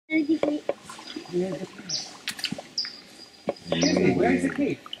Where's the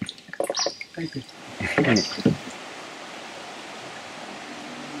cave? Thank you.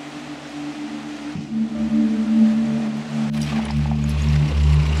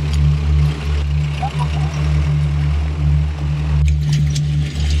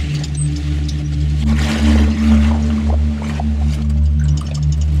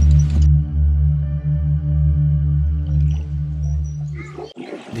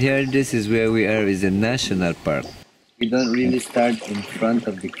 Here, this is where we are, is a national park. We don't really start in front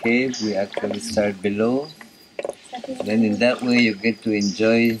of the cave, we actually start below. Then in that way you get to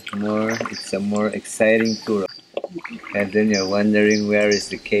enjoy more, it's a more exciting tour. And then you're wondering, where is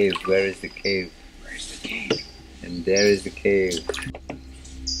the cave, where is the cave? Where's the cave? And there is the cave.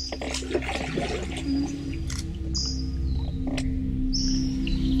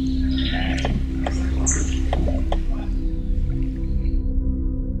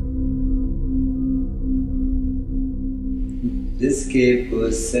 This cave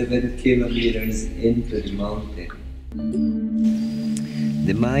goes 7 kilometers into the mountain.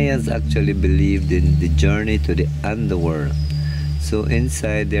 The Mayans actually believed in the journey to the underworld. So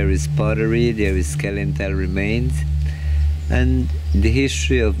inside there is pottery, there is skeletal remains, and the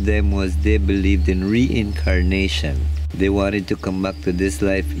history of them was they believed in reincarnation. They wanted to come back to this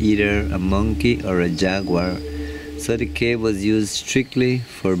life either a monkey or a jaguar. So the cave was used strictly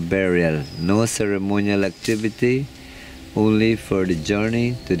for burial, no ceremonial activity, only for the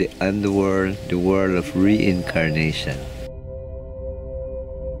journey to the underworld, the world of reincarnation.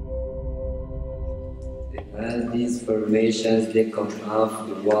 And these formations, they come off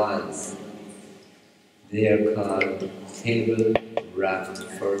the walls. They are called table rock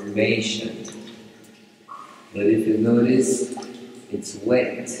formation. But if you notice, it's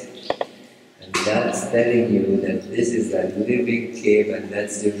wet. And that's telling you that this is a living cave, and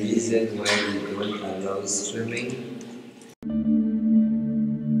that's the reason why we don't allow swimming.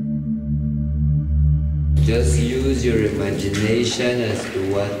 Just use your imagination as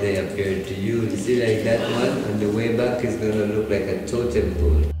to what they appear to you. You see, like that one, on the way back is going to look like a totem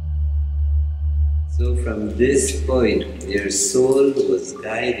pole. So from this point, your soul was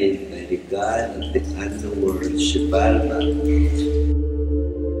guided by the god of the underworld, Shivalba.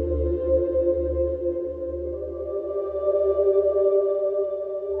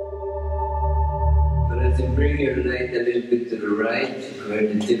 As you bring your light a little bit to the right, where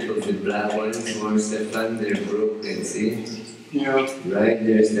the tip of the black one is more, Stefan, they're broken, see? Yeah. Right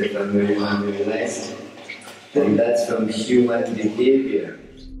there, Stefan, where you have your light. And that's from human behavior.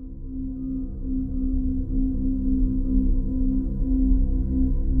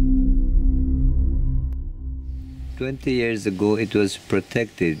 "20 years ago, it was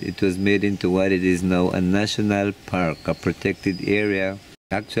protected. It was made into what it is now, a national park, a protected area.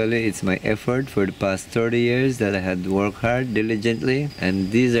 Actually, it's my effort for the past 30 years that I had worked hard diligently, and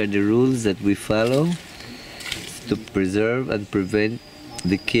these are the rules that we follow to preserve and prevent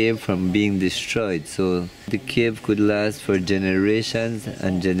the cave from being destroyed, so the cave could last for generations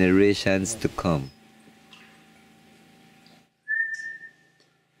and generations to come."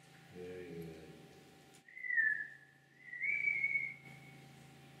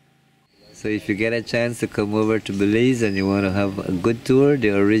 So if you get a chance to come over to Belize and you want to have a good tour,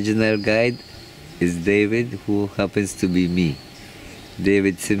 the original guide is David, who happens to be me,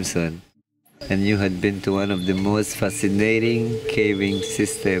 David Simpson. And you had been to one of the most fascinating caving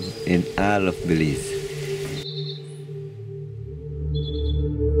systems in all of Belize.